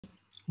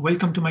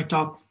Welcome to my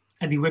talk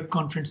at the Web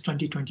Conference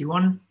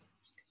 2021.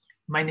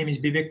 My name is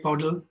Bibek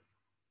Paudel.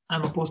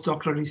 I'm a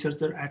postdoctoral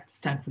researcher at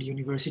Stanford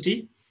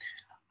University.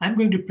 I'm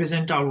going to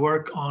present our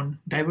work on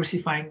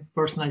diversifying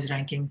personalized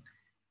ranking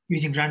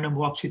using random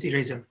walks with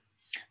Erasure.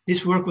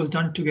 This work was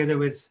done together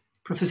with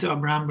Professor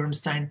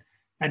Bernstein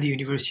at the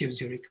University of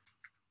Zurich.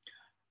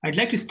 I'd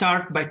like to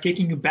start by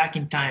taking you back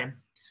in time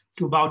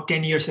to about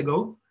 10 years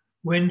ago,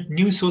 when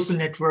new social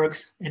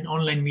networks and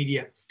online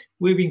media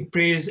were being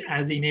praised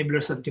as the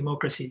enablers of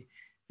democracy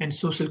and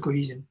social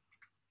cohesion.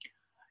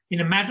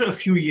 In a matter of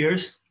few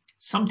years,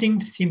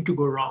 something seemed to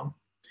go wrong.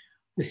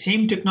 The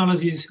same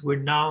technologies were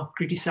now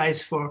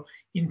criticized for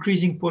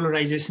increasing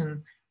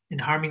polarization and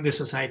harming the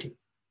society.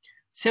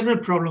 Several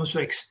problems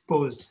were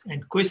exposed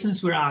and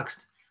questions were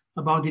asked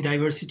about the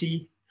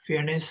diversity,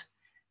 fairness,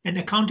 and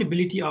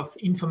accountability of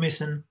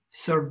information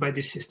served by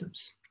these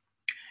systems.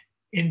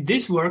 In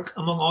this work,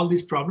 among all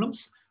these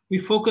problems, we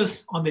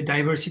focus on the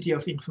diversity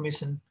of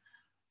information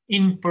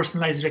in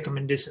personalized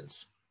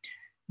recommendations.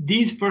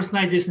 These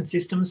personalization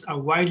systems are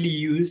widely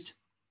used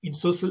in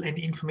social and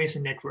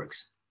information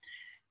networks.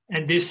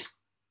 And this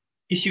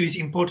issue is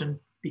important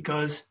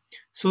because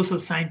social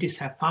scientists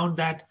have found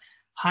that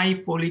high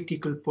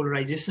political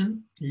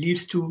polarization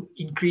leads to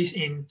increase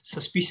in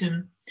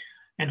suspicion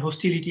and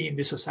hostility in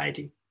the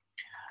society.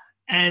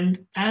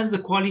 And as the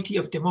quality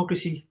of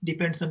democracy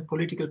depends on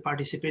political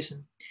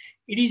participation,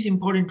 it is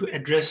important to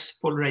address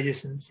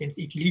polarization since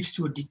it leads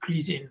to a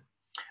decrease in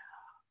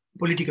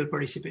political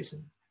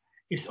participation.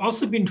 It's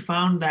also been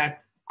found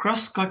that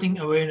cross-cutting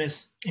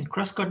awareness and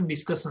cross-cutting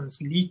discussions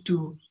lead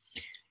to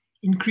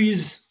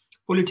increased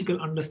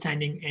political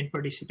understanding and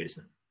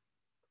participation.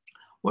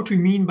 What we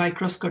mean by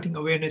cross-cutting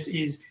awareness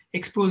is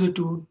exposure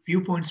to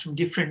viewpoints from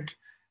different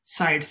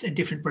sides and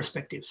different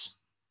perspectives.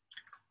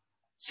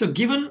 So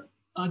given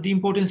the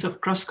importance of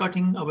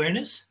cross-cutting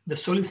awareness, the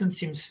solution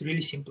seems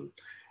really simple.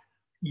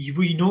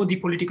 We know the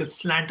political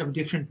slant of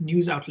different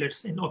news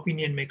outlets and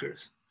opinion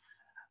makers.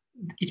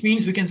 It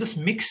means we can just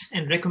mix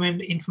and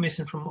recommend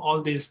information from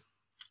all these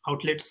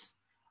outlets,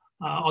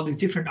 all these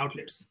different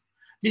outlets.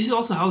 This is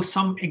also how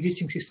some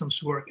existing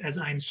systems work, as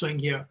I'm showing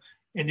here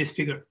in this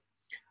figure.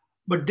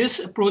 But this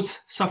approach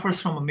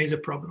suffers from a major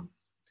problem.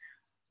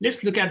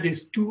 Let's look at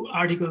these two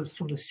articles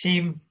from the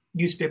same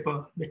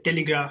newspaper, The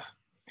Telegraph,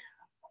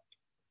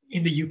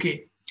 in the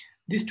UK.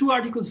 These two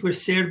articles were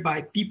shared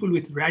by people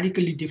with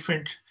radically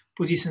different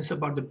positions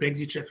about the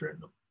Brexit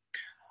referendum.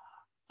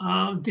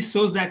 This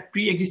shows that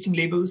pre-existing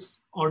labels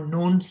or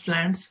known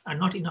slants are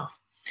not enough.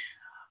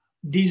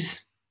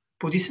 These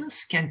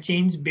positions can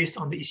change based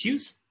on the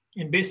issues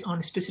and based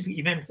on specific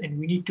events, and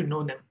we need to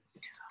know them.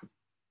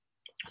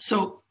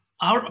 So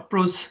our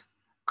approach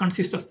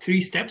consists of 3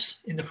 steps.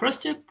 In the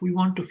first step, we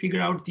want to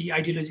figure out the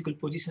ideological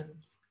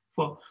positions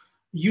for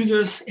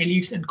users,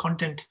 elites, and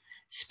content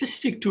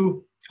specific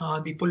to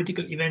the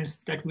political events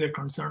that we are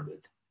concerned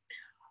with.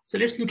 So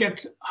let's look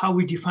at how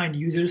we define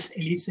users,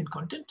 elites, and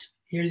content.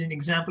 Here's an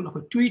example of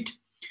a tweet.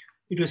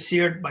 It was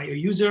shared by a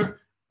user,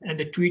 and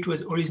the tweet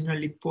was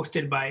originally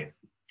posted by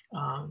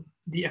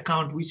the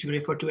account which we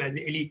refer to as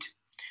the elite.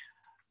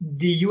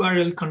 The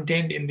URL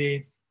contained in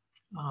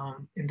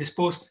this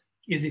post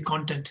is the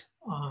content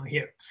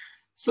here.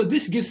 So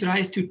this gives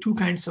rise to 2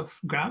 kinds of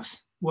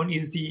graphs. One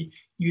is the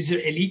user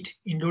elite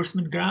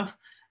endorsement graph,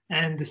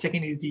 and the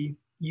second is the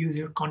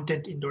user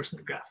content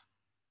endorsement graph.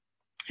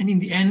 And in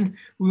the end,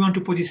 we want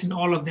to position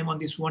all of them on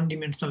this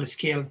one-dimensional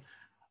scale,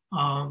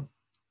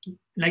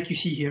 like you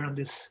see here on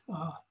this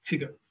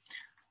figure.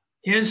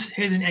 Here's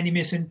an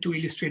animation to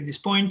illustrate this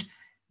point.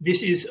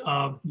 This is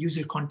a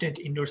user content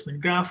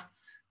endorsement graph.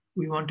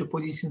 We want to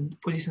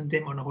position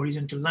them on a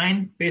horizontal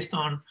line based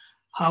on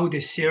how they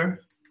share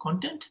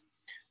content.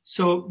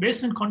 So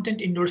based on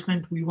content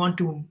endorsement, we want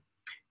to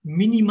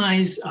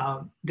minimize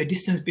the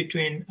distance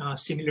between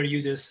similar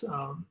users.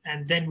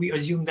 And then we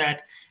assume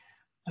that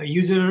a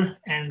user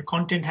and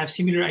content have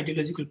similar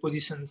ideological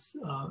positions.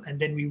 And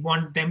then we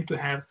want them to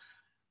have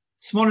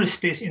smaller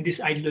space in this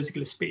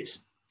ideological space.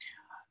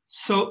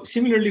 So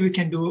similarly, we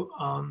can do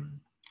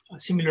a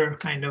similar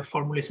kind of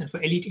formulation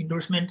for elite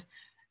endorsement.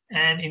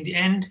 And in the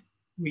end,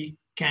 we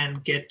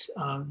can get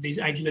these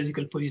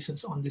ideological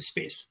positions on this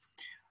space.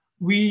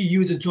 We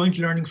use a joint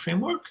learning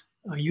framework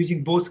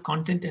using both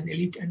content and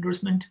elite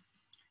endorsement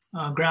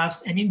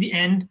graphs. And in the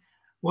end,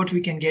 what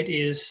we can get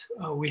is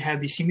we have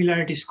the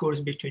similarity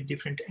scores between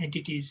different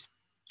entities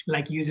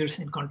like users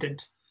and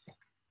content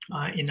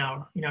in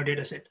our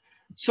data set.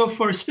 So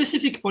for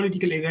specific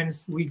political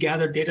events, we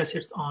gather data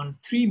sets on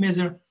 3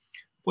 major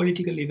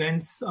political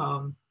events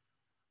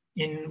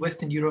in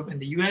Western Europe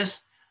and the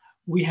US.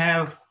 We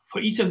have,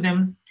 for each of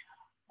them,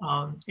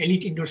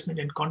 elite endorsement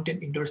and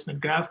content endorsement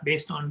graph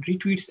based on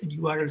retweets and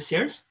URL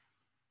shares.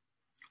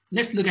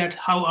 Let's look at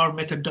how our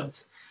method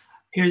does.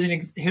 Here's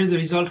the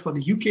result for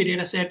the UK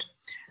data set.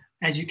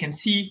 As you can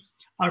see,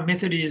 our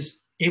method is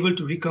able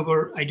to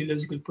recover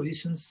ideological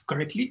positions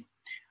correctly.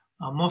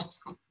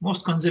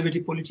 Most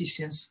conservative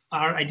politicians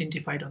are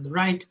identified on the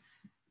right,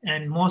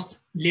 and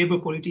most labor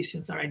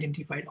politicians are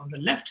identified on the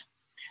left.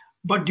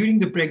 But during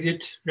the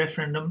Brexit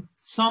referendum,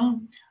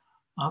 some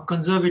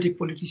conservative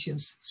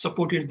politicians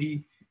supported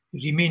the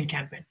Remain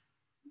campaign.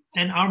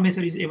 And our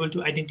method is able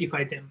to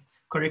identify them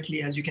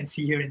correctly, as you can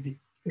see here in the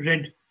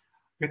red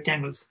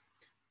rectangles.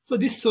 So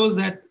this shows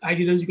that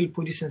ideological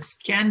positions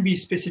can be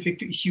specific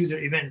to issues or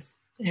events,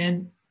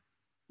 and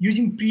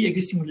using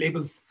pre-existing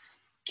labels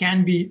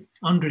can be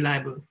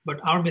unreliable, but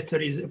our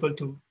method is able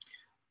to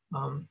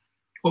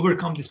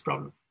overcome this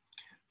problem.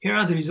 Here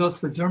are the results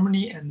for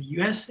Germany and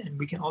the US, and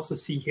we can also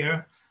see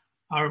here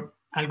our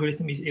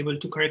algorithm is able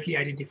to correctly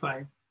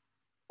identify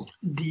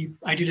the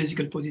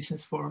ideological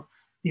positions for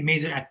the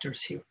major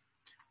actors here.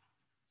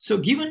 So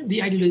given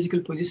the ideological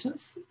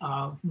positions,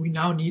 we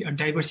now need a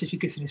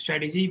diversification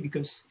strategy,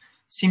 because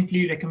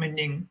simply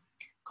recommending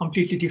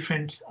completely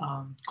different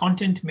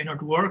content may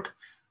not work.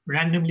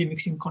 Randomly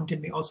mixing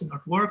content may also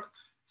not work.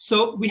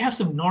 So we have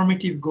some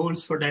normative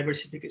goals for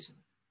diversification.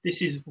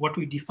 This is what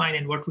we define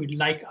and what we'd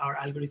like our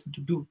algorithm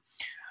to do.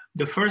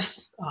 The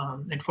first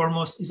and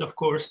foremost is, of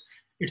course,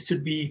 it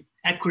should be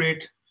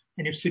accurate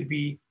and it should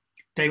be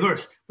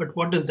diverse. But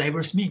what does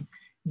diverse mean?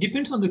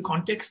 Depends on the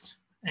context,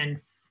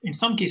 and in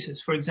some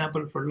cases, for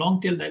example, for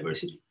long tail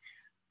diversity,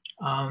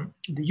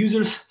 the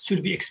users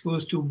should be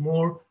exposed to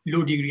more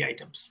low degree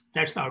items.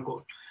 That's our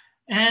goal.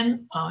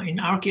 And in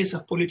our case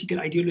of political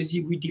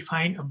ideology, we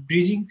define a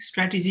bridging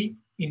strategy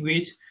in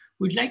which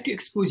we'd like to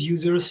expose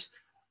users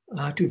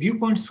to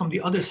viewpoints from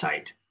the other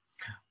side,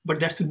 but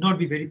that should not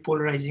be very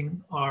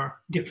polarizing or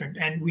different.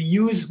 And we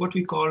use what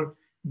we call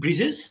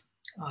bridges,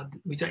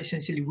 which are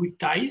essentially weak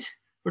ties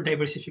for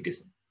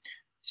diversification.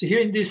 So here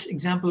in this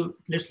example,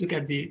 let's look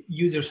at the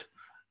users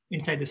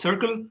inside the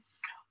circle.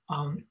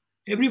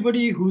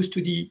 Everybody who's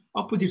to the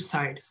opposite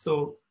side,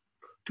 so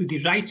to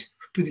the right,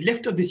 to the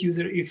left of this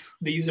user, if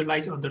the user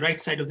lies on the right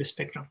side of the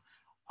spectrum,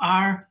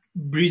 are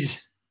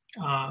bridges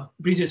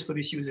for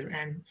this user,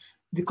 and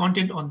the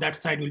content on that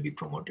side will be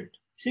promoted.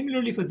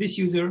 Similarly, for this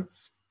user,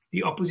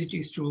 the opposite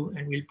is true,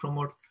 and we'll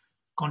promote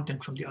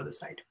content from the other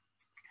side.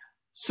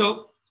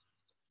 So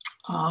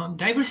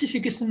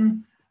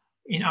diversification,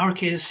 in our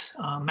case,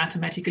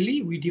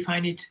 mathematically, we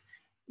define it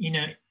in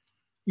a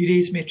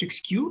erase matrix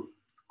Q,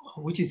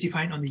 which is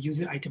defined on the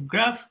user item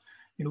graph.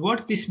 And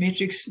what this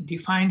matrix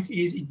defines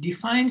is it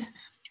defines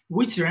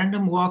which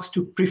random walks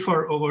to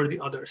prefer over the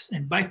others.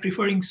 And by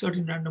preferring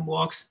certain random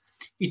walks,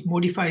 it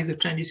modifies the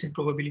transition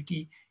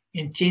probability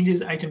and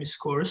changes item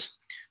scores,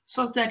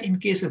 such that in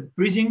case of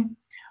bridging,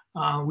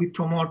 we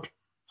promote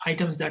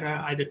items that are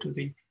either to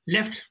the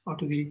left or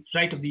to the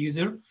right of the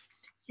user.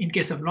 In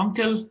case of long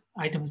tail,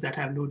 items that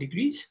have low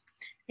degrees.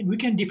 And we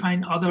can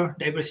define other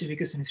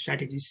diversification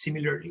strategies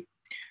similarly.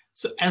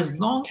 So as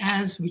long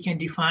as we can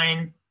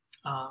define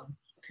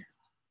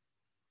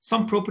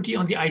some property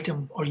on the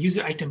item or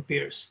user item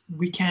pairs,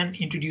 we can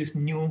introduce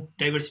new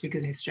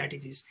diversification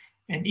strategies.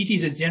 And it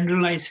is a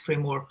generalized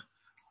framework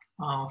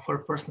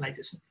for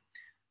personalization.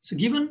 So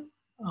given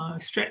a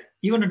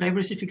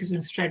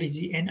diversification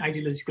strategy and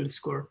ideological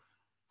score,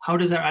 how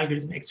does our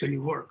algorithm actually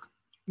work?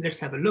 Let's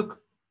have a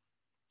look.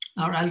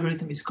 Our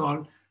algorithm is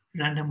called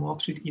random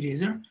walks with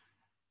Erasure.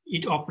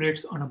 It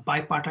operates on a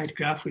bipartite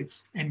graph with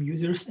m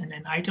users and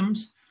n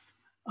items.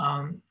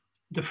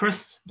 The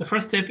first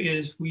step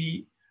is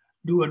we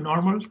do a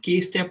normal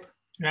k-step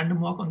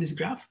random walk on this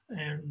graph,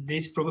 and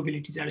these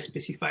probabilities are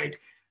specified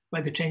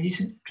by the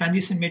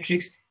transition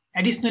matrix.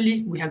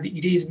 Additionally, we have the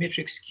erase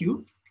matrix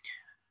Q.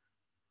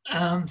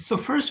 So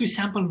first we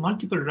sample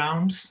multiple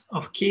rounds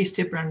of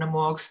k-step random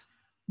walks,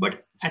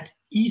 but at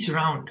each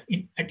round,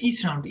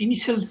 the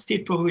initial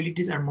state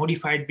probabilities are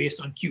modified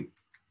based on Q.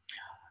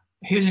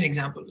 Here's an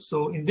example.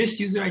 So in this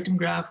user item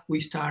graph, we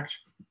start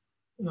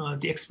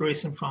the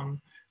exploration from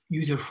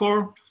user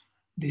 4.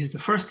 This is the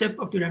first step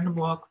of the random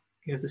walk.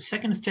 Here's the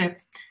second step.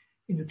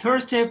 In the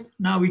third step,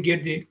 now we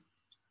get the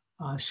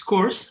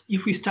scores.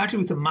 If we started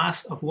with a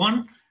mass of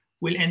 1,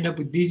 we'll end up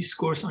with these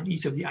scores on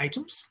each of the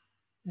items.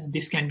 And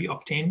this can be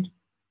obtained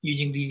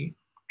using the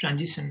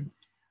transition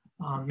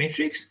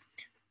matrix.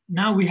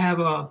 Now we have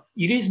a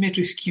erase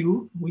matrix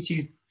Q, which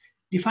is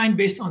defined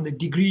based on the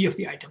degree of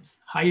the items.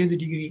 Higher the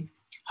degree,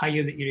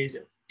 higher the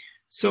eraser.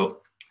 So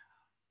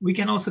we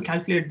can also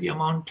calculate the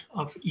amount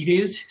of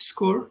erase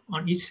score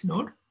on each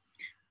node.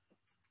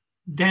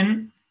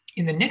 Then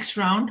in the next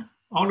round,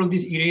 all of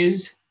this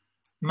erase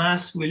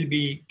mass will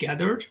be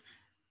gathered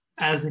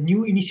as the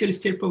new initial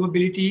state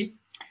probability,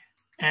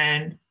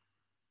 and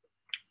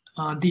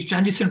the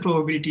transition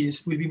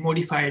probabilities will be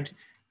modified.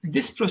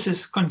 This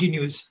process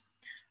continues.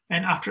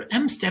 And after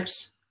m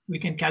steps, we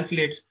can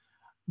calculate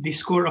the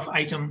score of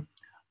item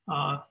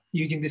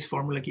using this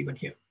formula given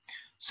here.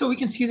 So we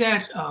can see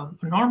that a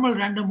normal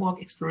random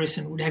walk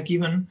exploration would have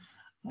given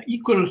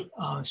equal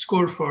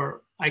score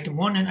for item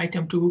 1 and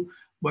item 2,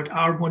 but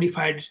our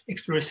modified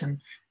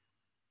exploration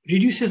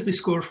reduces the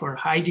score for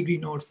high degree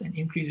nodes and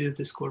increases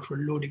the score for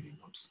low degree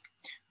nodes.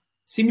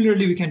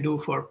 Similarly, we can do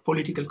for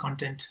political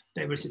content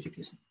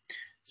diversification.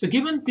 So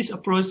given this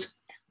approach,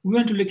 we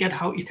want to look at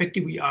how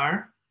effective we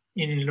are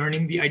in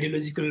learning the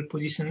ideological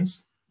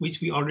positions,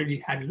 which we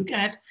already had a look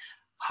at,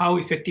 how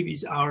effective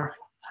is our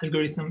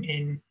algorithm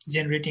in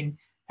generating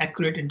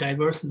accurate and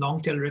diverse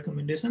long-tail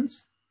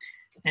recommendations.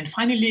 And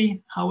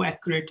finally, how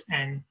accurate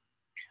and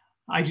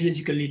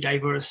ideologically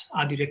diverse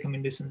are the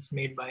recommendations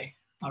made by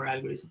our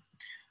algorithm.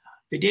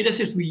 The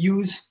datasets we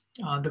use,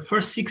 the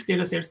first 6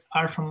 datasets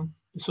are from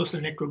the social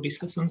network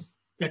discussions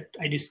that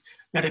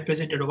I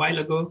presented a while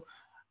ago.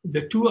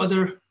 The 2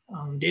 other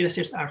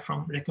datasets are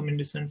from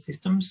recommendation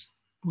systems.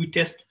 We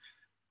test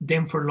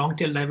them for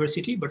long-tail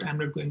diversity, but I'm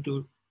not going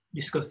to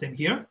discuss them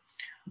here.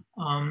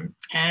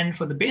 And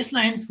for the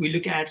baselines, we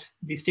look at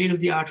the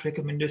state-of-the-art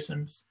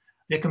recommenders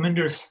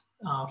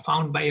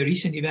found by a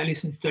recent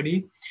evaluation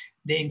study.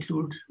 They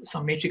include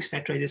some matrix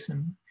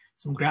factorization,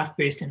 some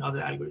graph-based and other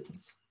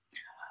algorithms.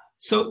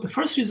 So the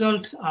first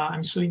result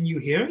I'm showing you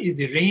here is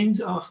the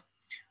range of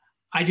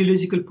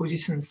ideological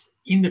positions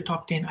in the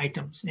top 10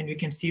 items. And we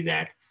can see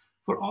that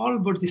for all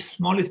but the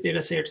smallest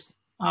data sets,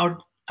 our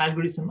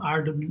algorithm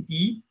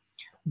RWE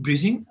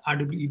bridging,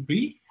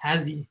 RWE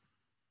has the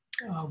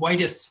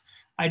widest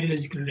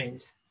ideological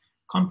range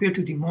compared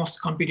to the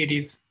most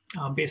competitive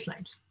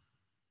baselines.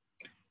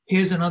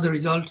 Here's another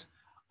result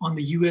on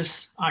the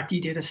US RT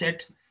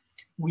dataset.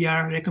 We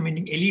are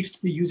recommending elites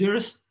to the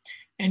users,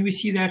 and we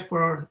see that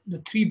for the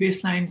 3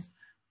 baselines,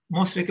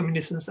 most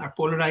recommendations are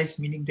polarized,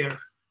 meaning they're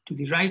to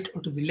the right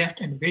or to the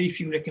left, and very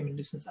few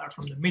recommendations are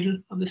from the middle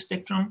of the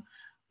spectrum,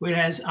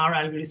 whereas our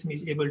algorithm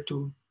is able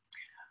to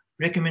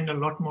recommend a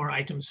lot more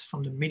items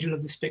from the middle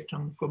of the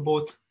spectrum for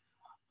both,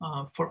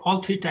 for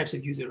all 3 types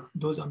of user,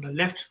 those on the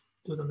left,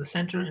 those on the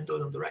center, and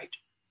those on the right.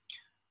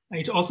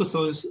 It also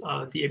shows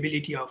the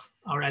ability of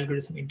our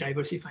algorithm in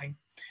diversifying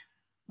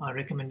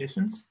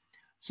recommendations.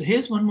 So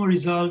here's one more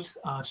result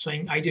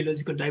showing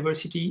ideological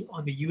diversity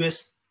on the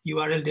US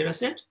URL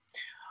dataset.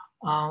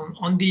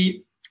 On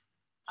the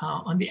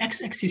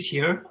x-axis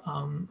here,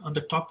 on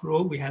the top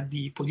row, we have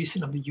the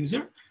position of the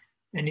user.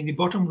 And in the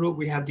bottom row,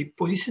 we have the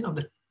position of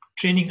the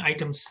training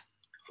items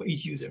for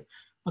each user.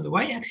 On the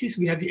y-axis,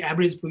 we have the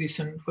average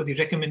position for the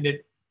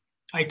recommended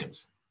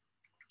items.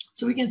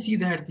 So we can see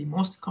that the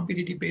most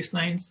competitive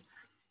baselines,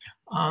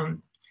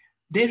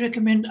 they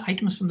recommend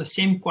items from the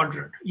same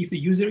quadrant. If the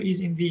user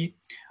is in the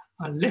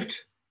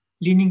left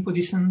leaning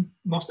position,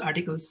 most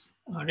articles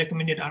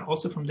recommended are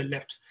also from the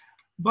left.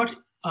 But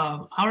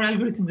our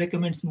algorithm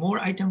recommends more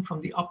items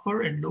from the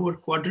upper and lower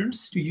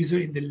quadrants to user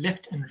in the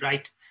left and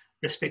right,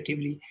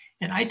 respectively,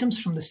 and items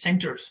from the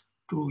centers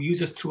to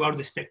users throughout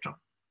the spectrum.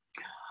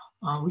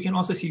 We can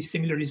also see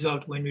similar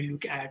result when we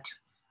look at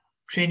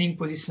training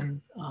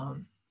position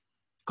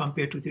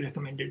compared to the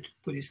recommended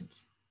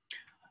positions.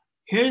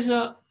 Here's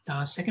a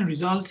second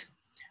result.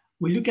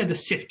 We look at the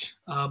shift.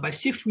 By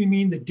shift, we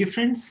mean the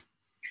difference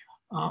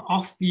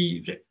of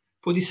the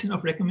position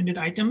of recommended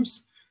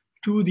items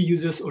to the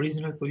user's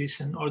original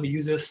position or the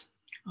user's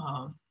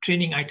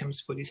training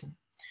items position.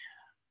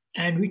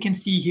 And we can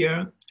see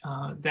here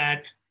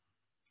that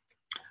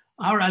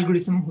our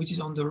algorithm, which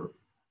is on the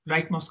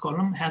rightmost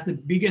column, has a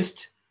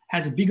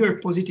bigger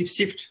positive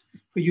shift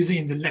for user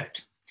in the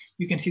left.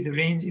 You can see the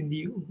range in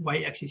the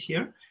y-axis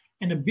here,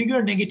 and a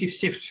bigger negative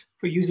shift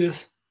for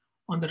users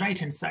on the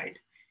right-hand side.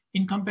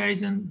 In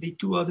comparison, the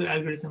 2 other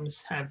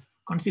algorithms have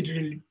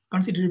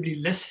considerably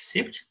less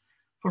shift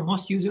for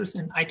most users,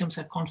 and items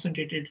are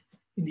concentrated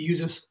in the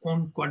user's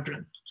own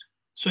quadrant,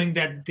 showing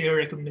that their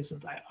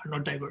recommendations are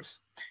not diverse.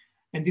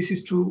 And this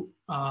is true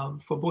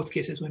for both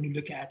cases when you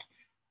look at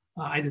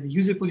either the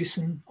user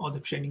position or the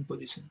training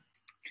position.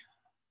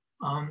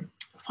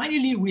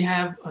 Finally, we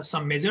have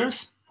some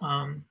measures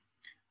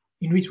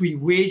in which we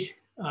weigh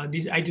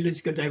this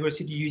ideological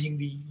diversity using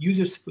the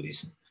user's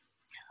position.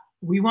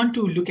 We want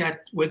to look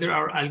at whether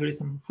our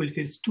algorithm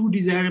fulfills 2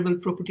 desirable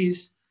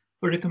properties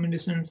for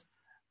recommendations.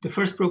 The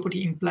first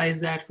property implies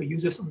that for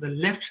users on the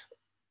left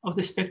of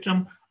the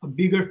spectrum, a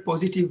bigger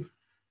positive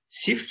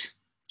shift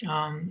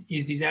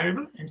is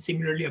desirable, and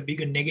similarly a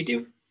bigger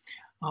negative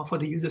for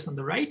the users on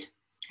the right.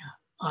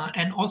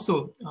 And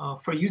also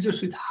for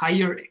users with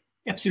higher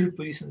absolute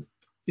positions,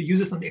 the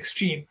users on the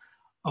extreme,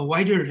 a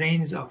wider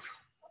range of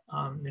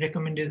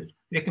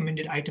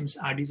recommended items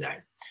are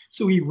desired.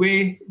 So we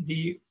weigh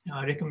the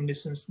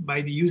recommendations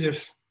by the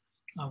user's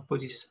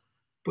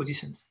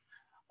positions.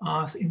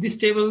 So in this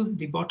table,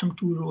 the bottom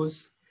 2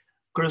 rows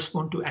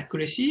correspond to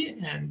accuracy,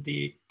 and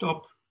the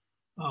top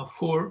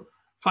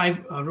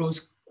 5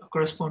 rows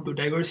correspond to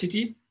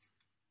diversity.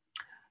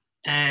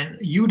 And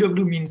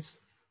UW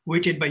means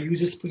weighted by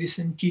user's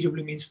position,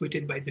 TW means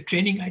weighted by the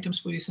training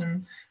items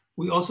position.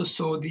 We also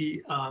saw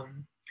the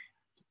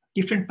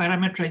different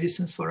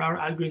parameterizations for our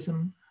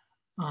algorithm.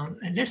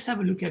 And let's have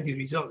a look at the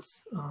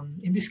results.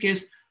 In this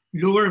case,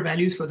 lower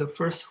values for the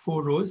first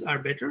 4 rows are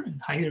better, and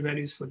higher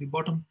values for the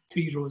bottom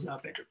 3 rows are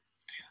better.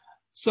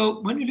 So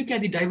when we look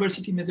at the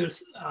diversity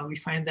measures, we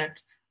find that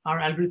our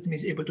algorithm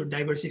is able to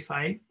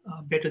diversify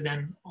better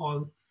than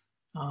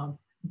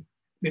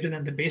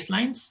the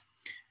baselines.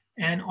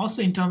 And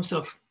also in terms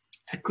of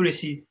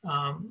accuracy,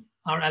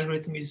 our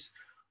algorithm is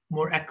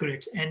more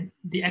accurate, and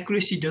the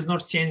accuracy does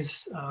not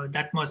change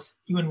that much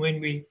even when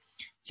we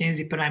change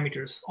the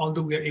parameters,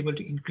 although we are able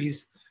to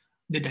increase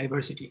the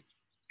diversity.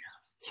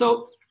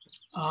 So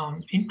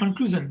in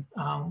conclusion,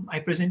 I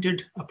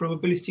presented a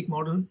probabilistic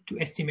model to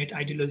estimate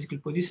ideological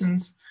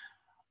positions.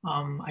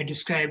 I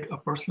described a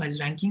personalized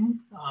ranking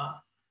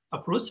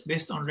approach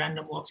based on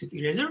random walks with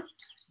Erasure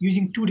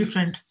using two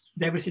different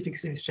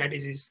diversification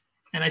strategies.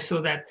 And I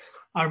saw that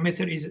our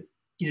method is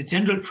a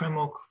general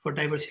framework for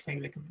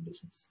diversifying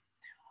recommendations.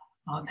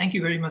 Thank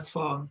you very much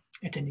for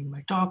attending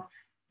my talk,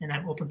 and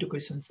I'm open to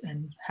questions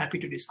and happy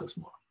to discuss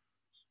more.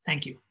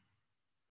 Thank you.